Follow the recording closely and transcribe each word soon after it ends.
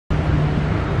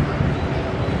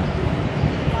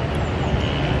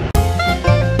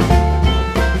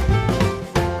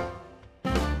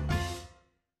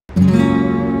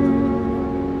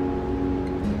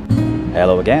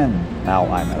Hello again, now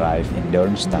I'm arrived in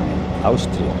Durnstein,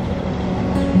 Austria.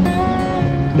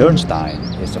 Dürnstein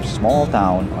is a small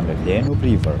town on the Danube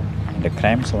River in the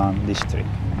Krems-Land district,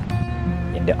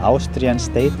 in the Austrian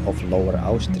state of Lower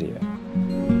Austria,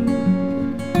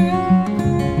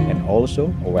 and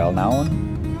also a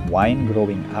well-known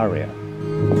wine-growing area.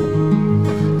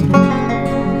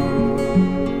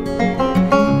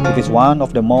 It is one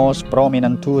of the most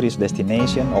prominent tourist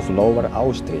destinations of Lower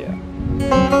Austria.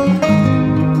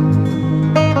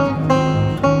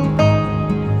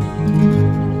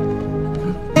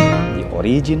 The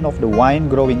origin of the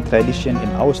wine-growing tradition in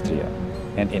Austria,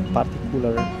 and in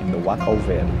particular in the Wachau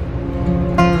Valley.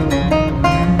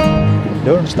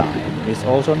 Dürnstein is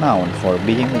also known for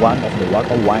being one of the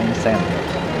Wachau wine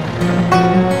centers.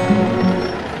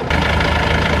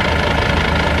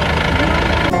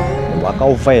 The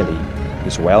Wachau Valley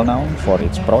is well known for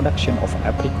its production of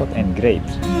apricot and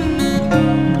grapes,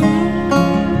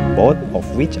 both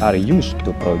of which are used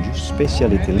to produce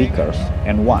specialty liquors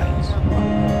and wines.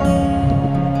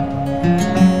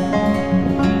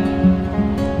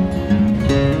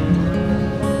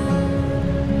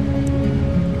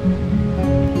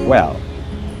 Well,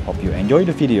 hope you enjoyed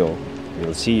the video.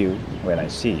 We'll see you when I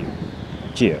see you.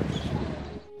 Cheers!